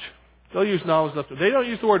knowledge. They'll use knowledge. They don't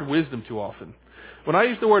use the word wisdom too often. When I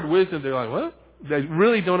use the word wisdom, they're like, what? They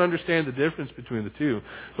really don't understand the difference between the two.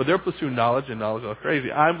 But they're pursuing knowledge, and knowledge is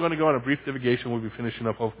crazy. I'm going to go on a brief divagation. We'll be finishing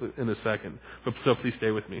up hopefully in a second. So please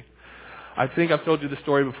stay with me. I think I've told you the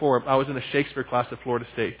story before. I was in a Shakespeare class at Florida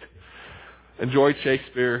State. Enjoyed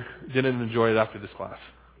Shakespeare. Didn't enjoy it after this class.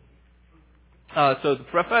 So the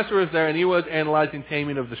professor was there, and he was analyzing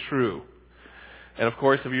Taming of the Shrew. And of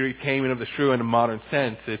course, if you read Taming of the Shrew in a modern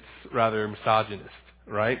sense, it's rather misogynist,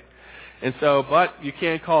 right? And so, but you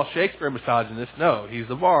can't call Shakespeare a misogynist. No, he's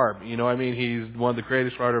a barb. You know, I mean, he's one of the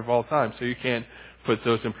greatest writers of all time. So you can't put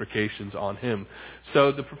those implications on him.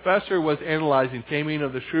 So the professor was analyzing Taming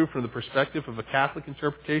of the Shrew from the perspective of a Catholic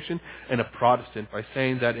interpretation and a Protestant by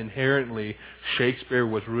saying that inherently Shakespeare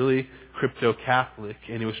was really crypto-Catholic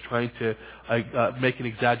and he was trying to make an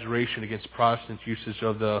exaggeration against Protestant usage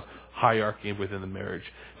of the hierarchy within the marriage.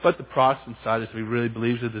 But the Protestant side is he really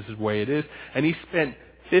believes that this is the way it is. And he spent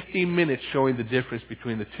 15 minutes showing the difference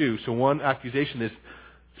between the two. So one accusation is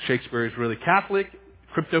Shakespeare is really Catholic,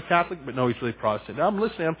 crypto-Catholic, but no, he's really Protestant. Now I'm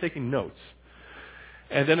listening, I'm taking notes.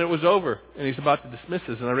 And then it was over, and he's about to dismiss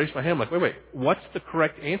us, and I raised my hand like, wait, what's the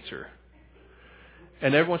correct answer?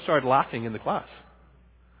 And everyone started laughing in the class.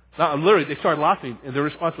 Now, literally, they started laughing, and their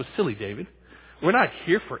response was, silly, David. We're not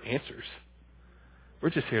here for answers. We're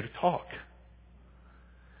just here to talk.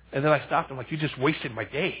 And then I stopped, I'm like, you just wasted my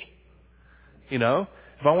day. You know?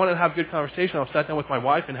 If I wanted to have a good conversation, I would have sat down with my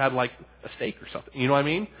wife and had like a steak or something. You know what I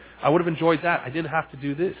mean? I would have enjoyed that. I didn't have to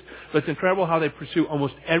do this. But it's incredible how they pursue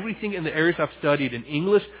almost everything in the areas I've studied in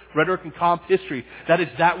English, rhetoric, and comp history. That is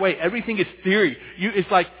that way. Everything is theory.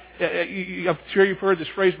 It's like, I'm sure you've heard this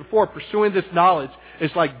phrase before, pursuing this knowledge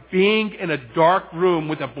is like being in a dark room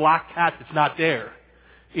with a black cat that's not there.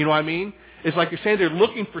 You know what I mean? It's like you're saying they're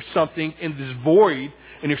looking for something in this void,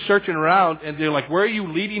 and you're searching around, and they're like, where are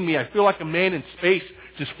you leading me? I feel like a man in space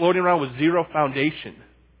just floating around with zero foundation.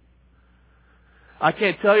 I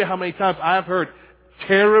can't tell you how many times I've heard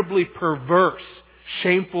terribly perverse,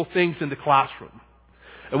 shameful things in the classroom.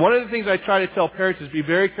 And one of the things I try to tell parents is be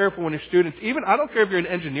very careful when your students, even, I don't care if you're an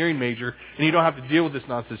engineering major and you don't have to deal with this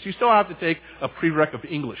nonsense, you still have to take a prereq of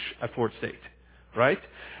English at Florida State. Right?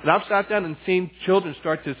 And I've sat down and seen children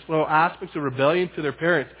start to show aspects of rebellion to their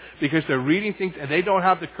parents because they're reading things and they don't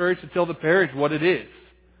have the courage to tell the parents what it is.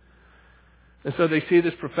 And so they see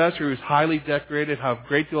this professor who's highly decorated, have a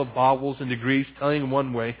great deal of baubles and degrees, telling them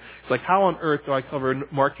one way. It's like, how on earth do I cover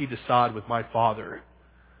Marquis de Sade with my father?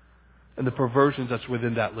 And the perversions that's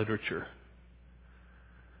within that literature.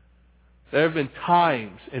 There have been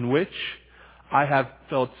times in which I have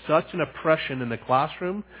felt such an oppression in the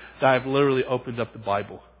classroom that I've literally opened up the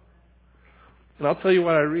Bible. And I'll tell you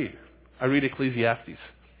what I read. I read Ecclesiastes.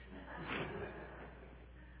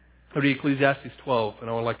 I read Ecclesiastes 12, and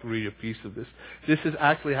I would like to read a piece of this. This has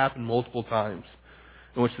actually happened multiple times.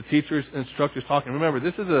 in which the teachers and instructors talking. Remember,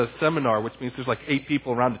 this is a seminar, which means there's like 8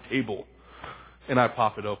 people around the table. And I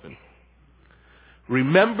pop it open.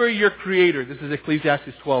 Remember your Creator. This is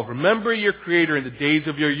Ecclesiastes 12. Remember your Creator in the days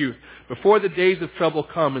of your youth, before the days of trouble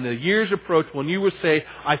come and the years approach when you will say,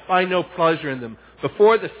 I find no pleasure in them.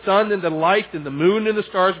 Before the sun and the light and the moon and the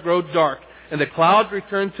stars grow dark, and the clouds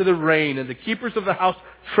return to the rain, and the keepers of the house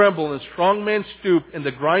tremble, and strong men stoop, and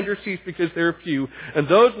the grinders cease because they are few, and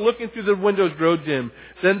those looking through the windows grow dim.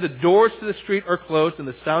 Then the doors to the street are closed, and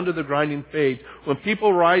the sound of the grinding fades. When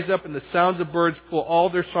people rise up, and the sounds of birds pull all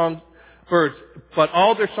their songs, but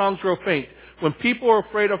all their songs grow faint. When people are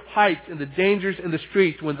afraid of heights and the dangers in the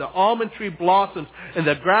streets, when the almond tree blossoms and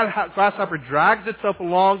the grasshopper drags itself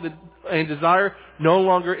along and desire no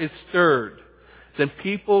longer is stirred, then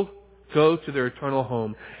people go to their eternal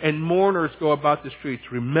home, and mourners go about the streets.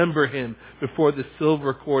 Remember him before the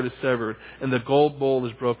silver cord is severed, and the gold bowl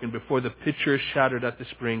is broken, before the pitcher is shattered at the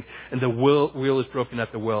spring, and the wheel is broken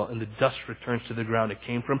at the well, and the dust returns to the ground it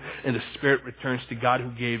came from, and the spirit returns to God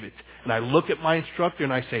who gave it. And I look at my instructor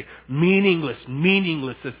and I say, meaningless,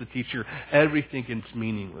 meaningless, says the teacher. Everything is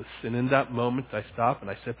meaningless. And in that moment I stop and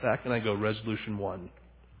I sit back and I go, resolution 1.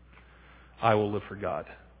 I will live for God.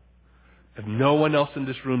 If no one else in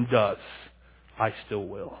this room does, I still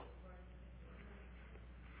will.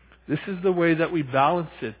 This is the way that we balance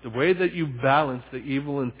it. The way that you balance the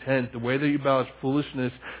evil intent, the way that you balance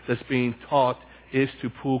foolishness that's being taught is to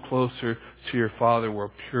pull closer to your Father where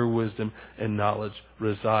pure wisdom and knowledge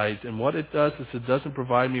resides. And what it does is it doesn't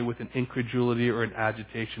provide me with an incredulity or an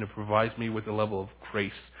agitation. It provides me with a level of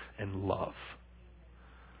grace and love.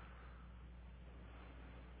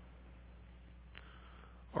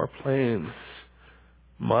 Our plans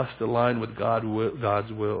must align with God's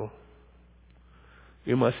will.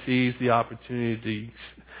 We must seize the opportunity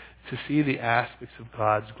to see the aspects of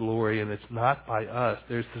God's glory, and it's not by us.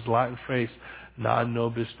 There's this Latin phrase, non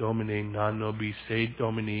nobis domine, non nobis sed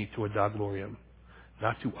domini tua da gloriam.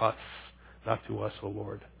 Not to us, O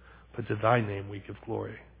Lord, but to thy name we give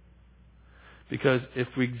glory. Because if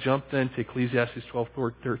we jump then to Ecclesiastes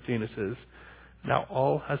 12:13, it says, now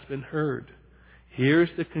all has been heard. Here's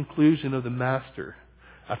the conclusion of the master.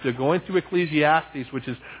 After going through Ecclesiastes, which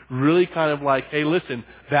is really kind of like, hey, listen,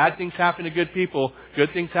 bad things happen to good people,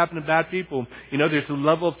 good things happen to bad people. You know, there's a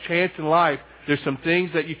level of chance in life. There's some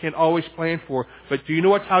things that you can't always plan for. But do you know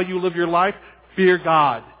what's how you live your life? Fear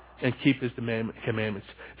God and keep His commandments.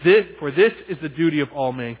 For this is the duty of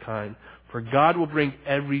all mankind. For God will bring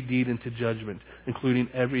every deed into judgment, including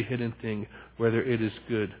every hidden thing, whether it is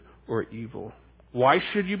good or evil. Why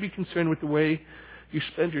should you be concerned with the way you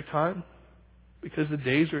spend your time? Because the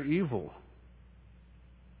days are evil.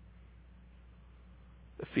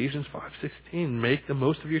 Ephesians 5:16, make the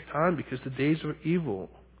most of your time because the days are evil.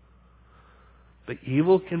 But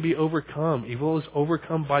evil can be overcome. Evil is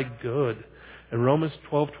overcome by good. In Romans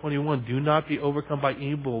 12:21, do not be overcome by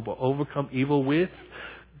evil, but overcome evil with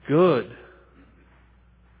good.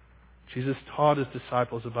 Jesus taught His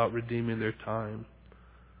disciples about redeeming their time.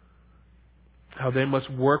 How they must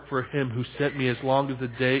work for Him who sent me as long as the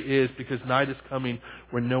day is, because night is coming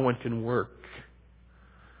where no one can work.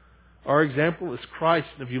 Our example is Christ.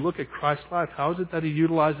 And if you look at Christ's life, how is it that He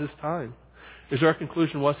utilized His time? Is our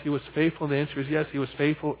conclusion was He was faithful? And the answer is yes, He was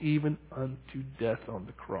faithful even unto death on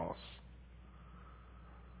the cross.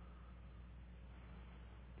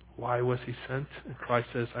 Why was He sent? And Christ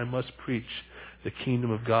says, I must preach the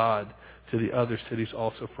kingdom of God to the other cities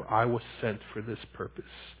also, for I was sent for this purpose.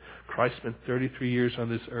 Christ spent 33 years on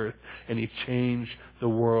this earth, and He changed the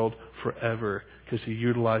world forever because He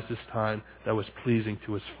utilized His time that was pleasing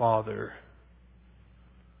to His Father.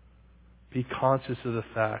 Be conscious of the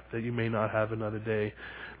fact that you may not have another day.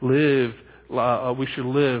 We should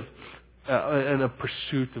live in a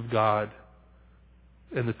pursuit of God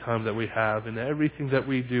in the time that we have. And everything that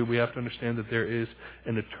we do, we have to understand that there is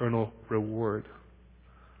an eternal reward.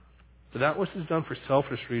 But that which is done for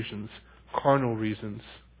selfish reasons, carnal reasons,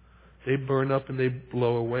 they burn up and they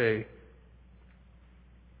blow away.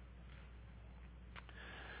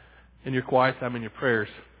 In your quiet time and your prayers,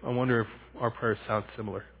 I wonder if our prayers sound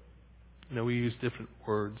similar. You know, we use different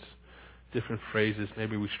words, different phrases.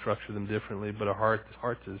 Maybe we structure them differently, but our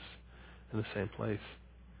heart is in the same place.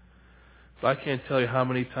 So I can't tell you how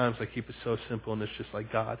many times I keep it so simple, and it's just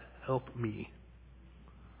like, God, help me.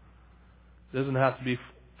 It doesn't have to be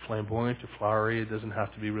flamboyant or flowery. It doesn't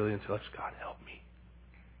have to be really intellectual. God, help me.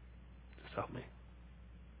 Just help me.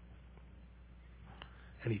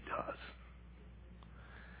 And He does.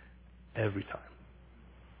 Every time.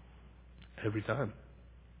 Every time.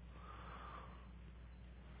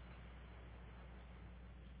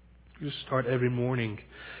 We just start every morning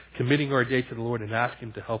committing our day to the Lord and ask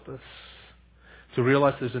Him to help us. To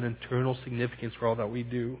realize there's an internal significance for all that we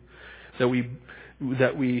do. That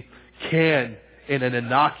we can, in an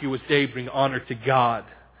innocuous day, bring honor to God.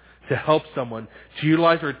 To help someone. To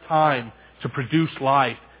utilize our time to produce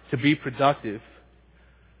life. To be productive.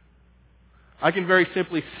 I can very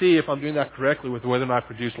simply see if I'm doing that correctly with whether or not I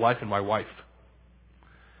produce life in my wife.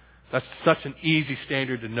 That's such an easy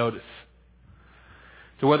standard to notice.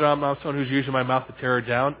 To whether I'm not someone who's using my mouth to tear her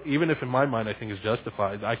down, even if in my mind I think is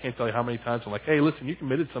justified. I can't tell you how many times I'm like, hey, listen, you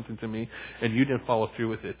committed something to me and you didn't follow through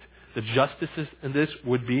with it. The justice in this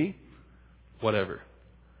would be whatever.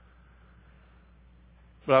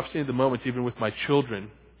 But I've seen the moments even with my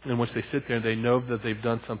children in which they sit there and they know that they've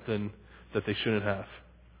done something that they shouldn't have.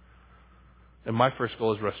 And my first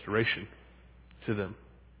goal is restoration to them.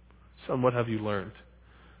 Son, what have you learned?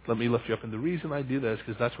 Let me lift you up. And the reason I do that is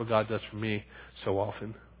because that's what God does for me so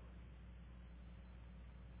often.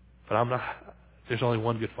 But there's only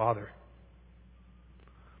one good Father.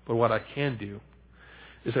 But what I can do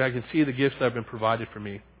is that I can see the gifts that have been provided for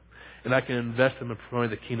me. And I can invest them in promoting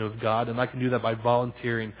the kingdom of God. And I can do that by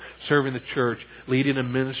volunteering, serving the church, leading a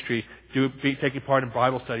ministry, taking part in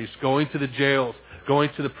Bible studies, going to the jails, going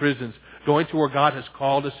to the prisons, going to where God has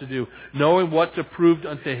called us to do, knowing what's approved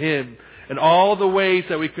unto Him, and all the ways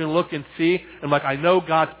that we can look and see. And I know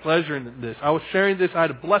God's pleasure in this. I was sharing this. I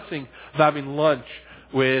had a blessing of having lunch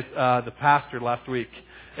with the pastor last week.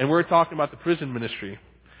 And we were talking about the prison ministry.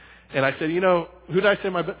 And I said, who did I say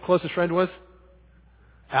my closest friend was?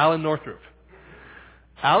 Alan Northrup.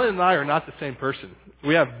 Alan and I are not the same person.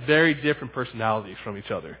 We have very different personalities from each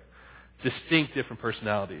other. Distinct different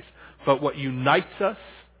personalities. But what unites us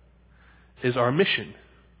is our mission.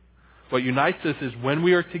 What unites us is when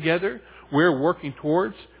we are together, we're working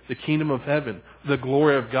towards the kingdom of heaven, the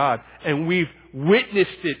glory of God. And we've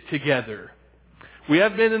witnessed it together. We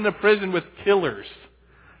have been in the prison with killers.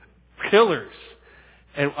 Killers.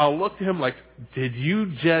 And I'll look to him like, did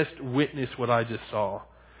you just witness what I just saw?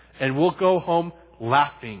 And we'll go home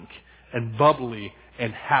laughing and bubbly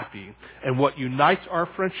and happy. And what unites our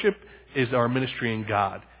friendship is our ministry in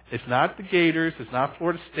God. It's not the Gators. It's not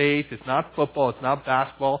Florida State. It's not football. It's not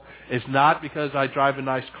basketball. It's not because I drive a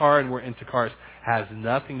nice car and we're into cars. It has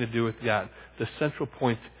nothing to do with God. The central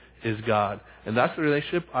point is God. And that's the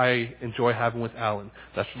relationship I enjoy having with Alan.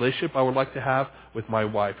 That's the relationship I would like to have with my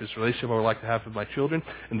wife. It's the relationship I would like to have with my children.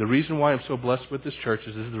 And the reason why I'm so blessed with this church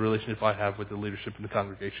is this is the relationship I have with the leadership in the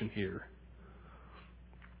congregation here.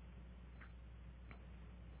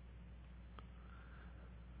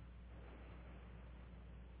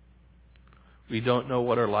 We don't know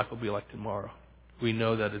what our life will be like tomorrow. We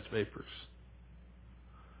know that it's vapors.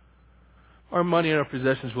 Our money and our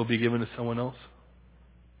possessions will be given to someone else.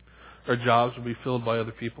 Our jobs will be filled by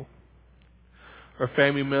other people. Our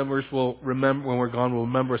family members will remember, when we're gone, will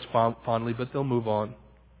remember us fondly, but they'll move on.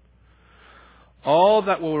 All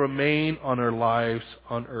that will remain on our lives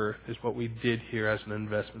on earth is what we did here as an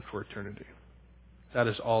investment for eternity. That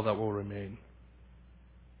is all that will remain.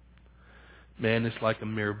 Man is like a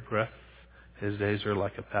mere breath. His days are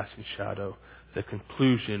like a passing shadow. The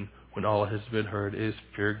conclusion, when all has been heard, is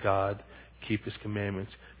fear God, keep His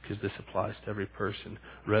commandments, because this applies to every person.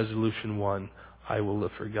 Resolution 1, I will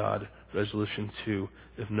live for God. Resolution 2,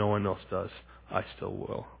 if no one else does, I still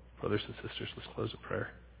will. Brothers and sisters, let's close a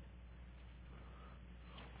prayer.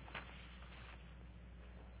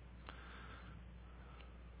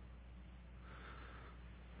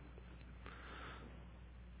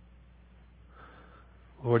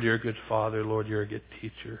 Lord, You're a good Father. Lord, You're a good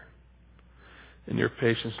teacher. In Your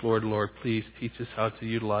patience, Lord, please teach us how to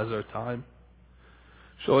utilize our time.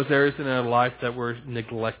 Show us areas in our life that we're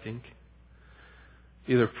neglecting,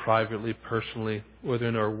 either privately, personally, or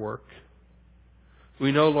in our work.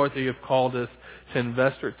 We know, Lord, that You have called us to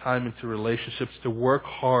invest our time into relationships, to work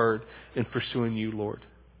hard in pursuing You, Lord.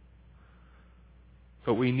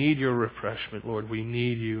 But we need Your refreshment, Lord. We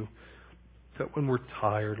need You, that when we're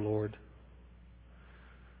tired, Lord,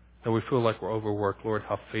 that we feel like we're overworked, Lord,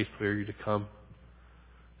 how faithful are You to come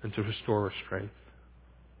and to restore our strength.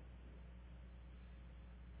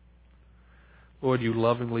 Lord, You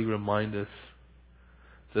lovingly remind us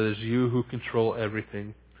that it's You who control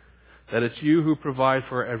everything, that it's You who provide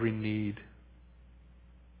for every need.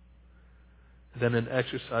 Then an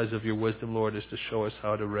exercise of Your wisdom, Lord, is to show us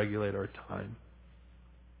how to regulate our time.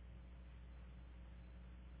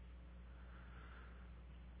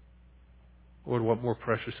 Lord, what more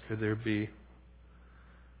precious could there be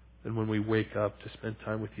than when we wake up to spend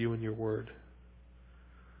time with You and Your Word,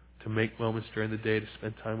 to make moments during the day to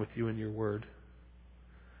spend time with You and Your Word.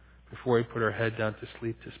 before we put our head down to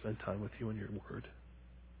sleep to spend time with you in your word.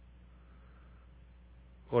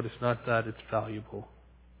 Lord, it's not that it's valuable.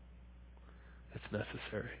 It's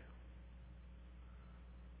necessary.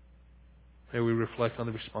 May we reflect on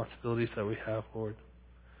the responsibilities that we have, Lord.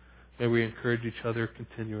 May we encourage each other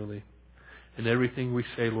continually. In everything we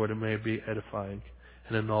say, Lord, it may be edifying.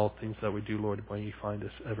 And in all things that we do, Lord, may you find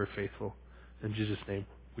us ever faithful. In Jesus' name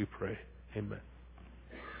we pray. Amen.